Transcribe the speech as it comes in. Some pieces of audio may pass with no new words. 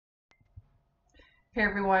Hey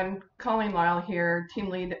everyone, Colleen Lyle here, team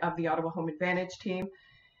lead of the Ottawa Home Advantage team.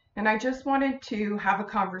 And I just wanted to have a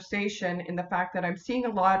conversation in the fact that I'm seeing a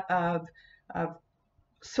lot of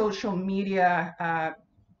social media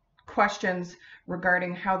questions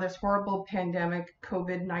regarding how this horrible pandemic,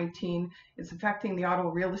 COVID-19, is affecting the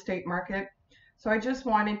Ottawa real estate market. So I just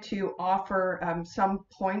wanted to offer some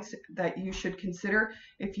points that you should consider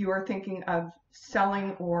if you are thinking of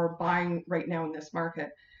selling or buying right now in this market.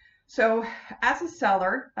 So as a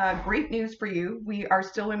seller, great news for you. We are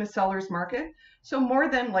still in a seller's market. So more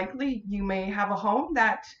than likely, you may have a home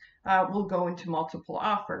that will go into multiple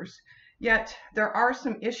offers. Yet there are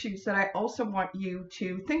some issues that I also want you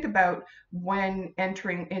to think about when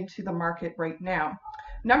entering into the market right now.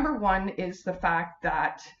 Number one is the fact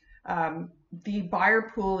that the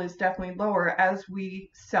buyer pool is definitely lower as we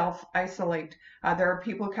self-isolate. There are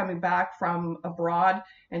people coming back from abroad,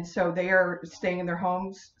 and so they are staying in their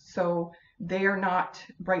homes. So they are not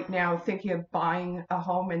right now thinking of buying a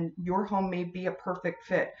home, and your home may be a perfect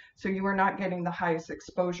fit. So you are not getting the highest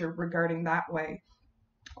exposure regarding that way.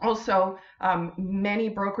 Also, many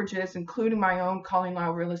brokerages, including my own Colleen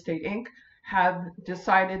Lyle Real Estate Inc., have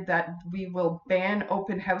decided that we will ban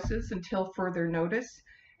open houses until further notice.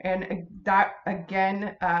 And that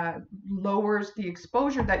again lowers the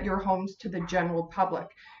exposure that your homes to the general public.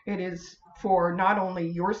 It is for not only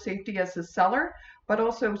your safety as a seller, but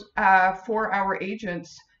also for our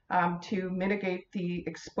agents to mitigate the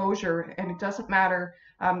exposure. And it doesn't matter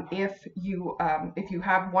if you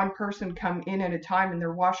have one person come in at a time and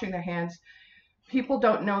they're washing their hands. People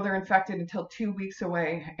don't know they're infected until 2 weeks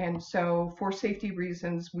away. And so for safety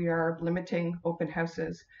reasons, we are limiting open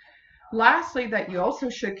houses. Lastly, that you also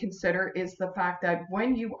should consider is the fact that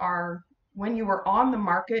when you are on the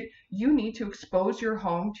market, you need to expose your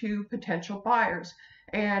home to potential buyers,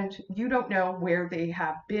 and you don't know where they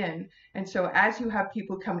have been. And so as you have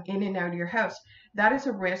people come in and out of your house, that is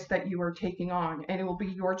a risk that you are taking on, and it will be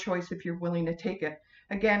your choice if you're willing to take it.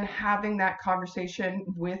 Again, having that conversation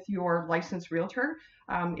with your licensed realtor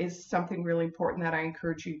is something really important that I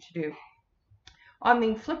encourage you to do. On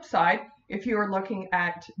the flip side, if you are looking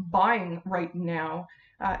at buying right now,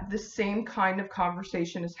 the same kind of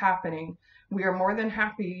conversation is happening. We are more than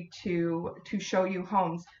happy to show you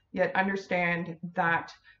homes, yet understand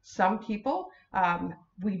that some people,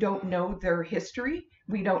 we don't know their history.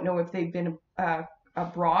 We don't know if they've been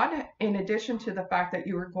abroad, in addition to the fact that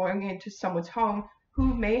you are going into someone's home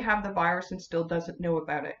who may have the virus and still doesn't know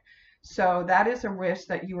about it. So that is a risk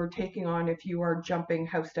that you are taking on if you are jumping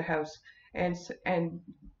house to house. And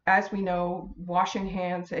as we know, washing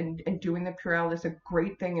hands and doing the Purell is a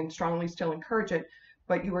great thing and strongly still encourage it,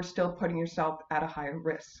 but you are still putting yourself at a higher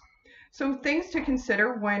risk. So things to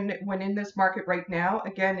consider when in this market right now.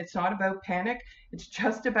 Again, it's not about panic, it's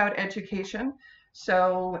just about education.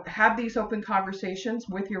 So have these open conversations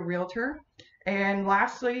with your realtor. And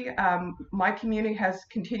lastly, my community has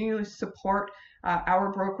continually support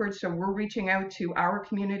our brokerage. So we're reaching out to our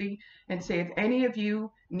community and say, if any of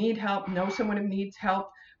you need help, know someone who needs help,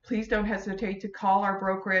 please don't hesitate to call our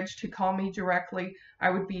brokerage, to call me directly. I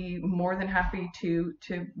would be more than happy to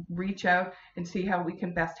reach out and see how we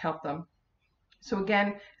can best help them. So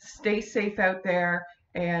again, stay safe out there,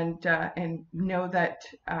 and know that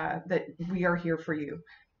that we are here for you.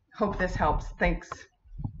 Hope this helps. Thanks.